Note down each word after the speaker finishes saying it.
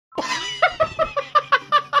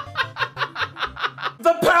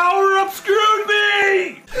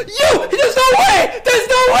You! There's no way! There's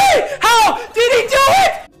no way! How did he do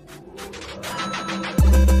it?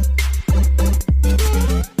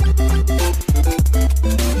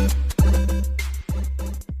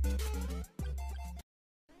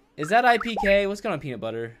 Is that IPK? What's going on, Peanut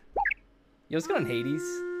Butter? Yo, what's going on, Hades?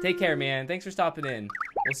 Take care, man. Thanks for stopping in.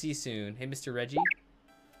 We'll see you soon. Hey, Mr. Reggie.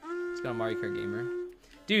 What's going on, Mario Kart Gamer?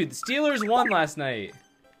 Dude, the Steelers won last night.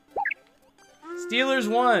 Steelers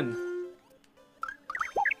won.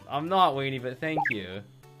 I'm not Wayne, but thank you.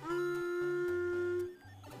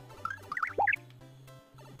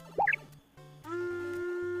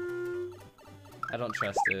 I don't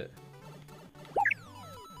trust it.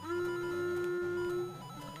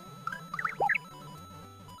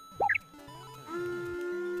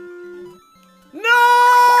 No!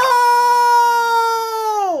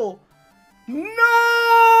 No!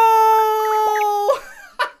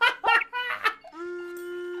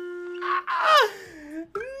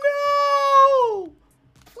 No!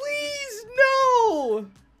 Please, no!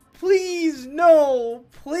 Please, no!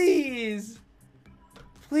 Please!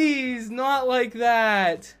 Please, not like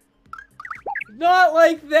that! Not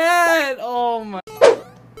like that! Oh my...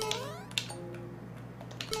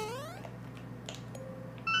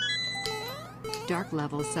 Dark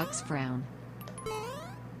level sucks frown.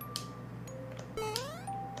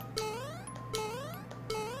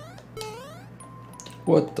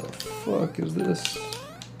 What the fuck is this?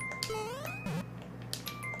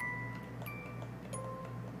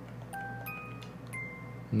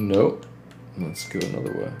 Nope. Let's go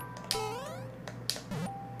another way.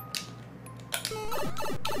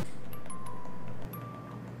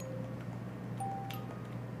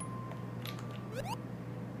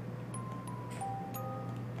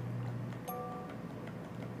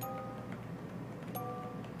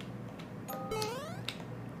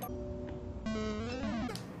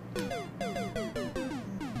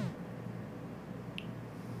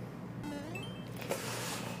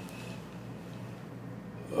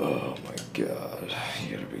 Oh my god,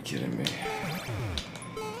 you gotta be kidding me.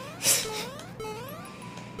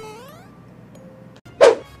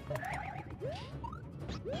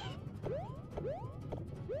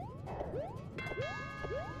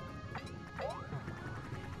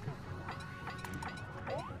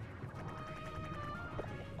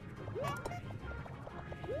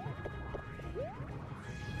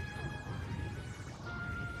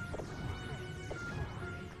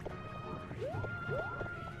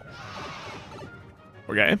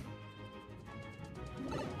 Okay.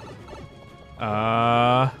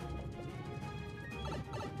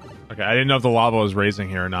 Okay, I didn't know if the lava was raising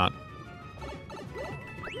here or not.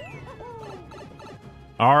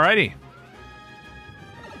 Alrighty.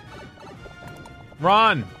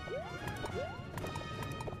 Run!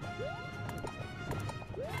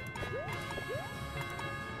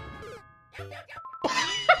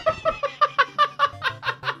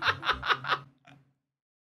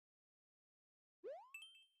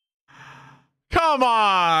 Come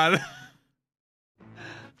on!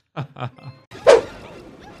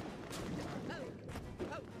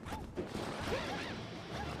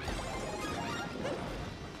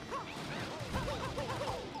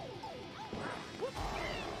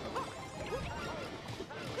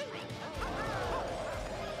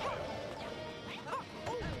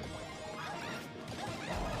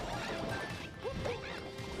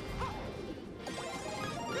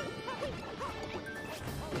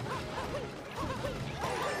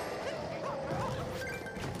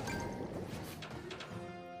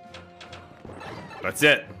 That's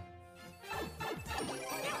it.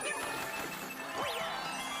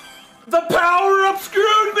 The power-up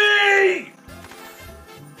screwed me!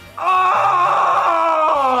 Oh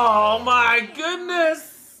my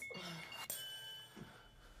goodness!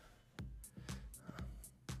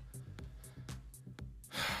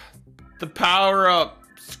 The power-up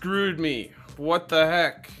screwed me. What the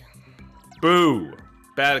heck? Boo.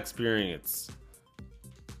 Bad experience.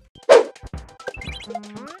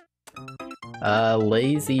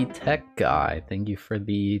 Lazy Tech Guy, thank you for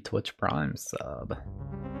the Twitch Prime sub.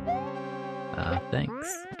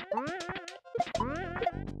 Thanks.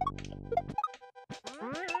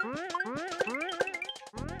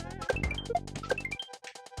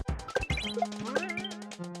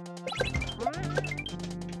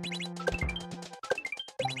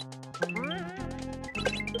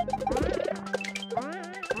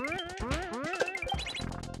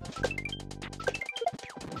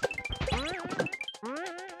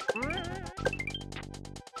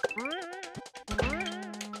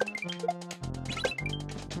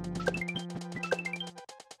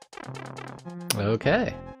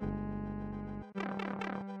 Okay.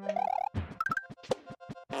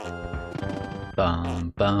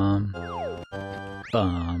 bum.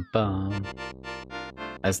 Bum bum.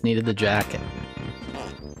 I just needed the jacket.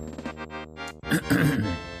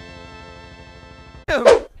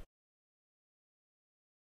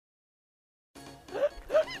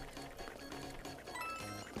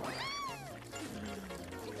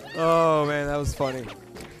 Oh man, that was funny.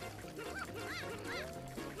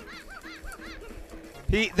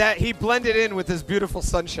 He blended in with this beautiful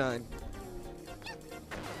sunshine.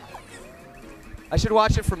 I should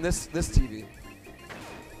watch it from this TV.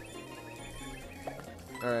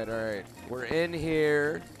 All right. We're in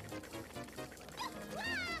here.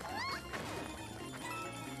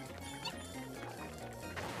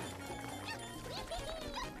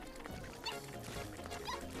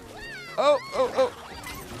 Oh.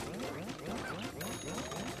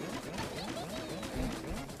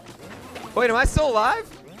 Wait, am I still alive?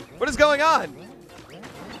 What is going on?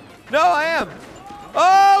 No, I am.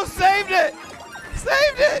 Oh, saved it!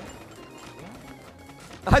 Saved it!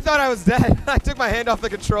 I thought I was dead. I took my hand off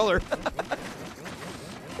the controller.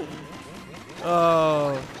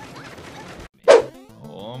 Oh.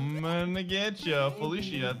 I'm gonna get you,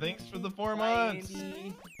 Felicia. Thanks for the 4 months.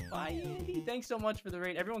 Andy. Bye, Andy. Thanks so much for the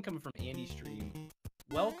raid. Everyone coming from Andy's stream.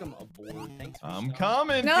 Welcome aboard. Thanks for I'm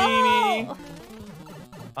stopping. coming, No! Beanie.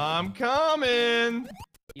 I'm coming.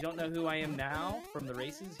 You don't know who I am now from the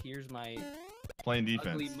races? Here's my Playing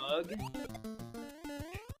ugly defense. mug.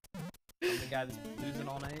 I'm the guy that's losing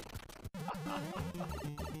all night.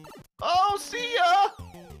 Oh, see ya.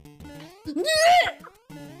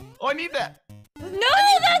 Oh, I need that. No,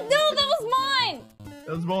 that was mine.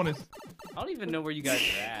 That was bonus. I don't even know where you guys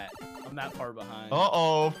are at. I'm that far behind.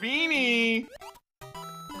 Uh-oh, Beanie.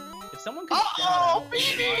 If someone could shout Uh-oh, out-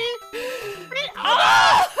 Beanie.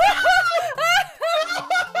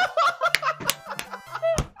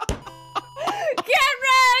 Get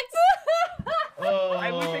wrecked.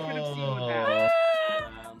 I wish I could have seen what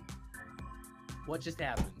happened. What just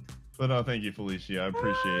happened? But no, thank you, Felicia. I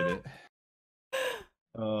appreciate it.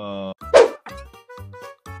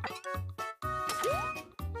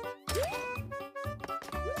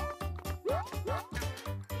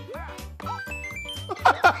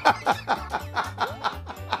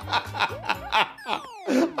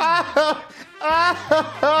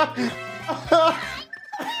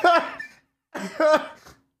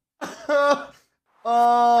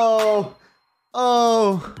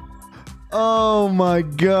 Oh my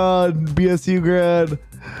god, BSU grad.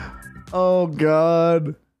 Oh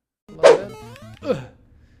god. Love it. Ugh.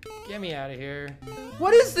 Get me out of here.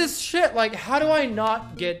 What is this shit? Like, how do I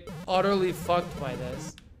not get utterly fucked by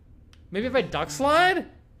this? Maybe if I duck slide?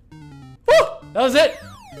 Woo! That was it!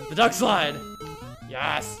 The duck slide.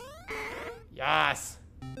 Yes. Yes.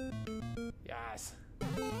 Yes.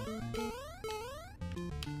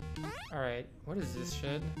 Alright, what is this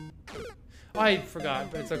shit? Oh, I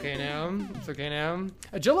forgot, but it's okay now. It's okay now.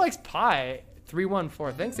 Jill likes pie.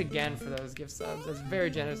 314. Thanks again for those gift subs. That's very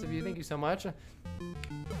generous of you. Thank you so much. And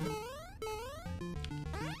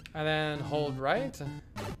then hold right. You!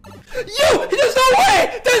 There's no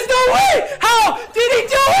way! There's no way! How did he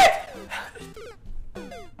do it?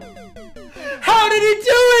 How did he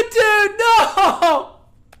do it, dude? No!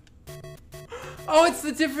 Oh, it's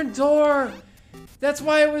the different door. That's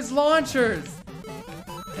why it was launchers.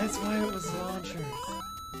 That's why it was launchers.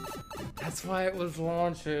 That's why it was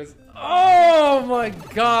launchers. Oh my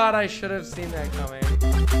god, I should have seen that coming.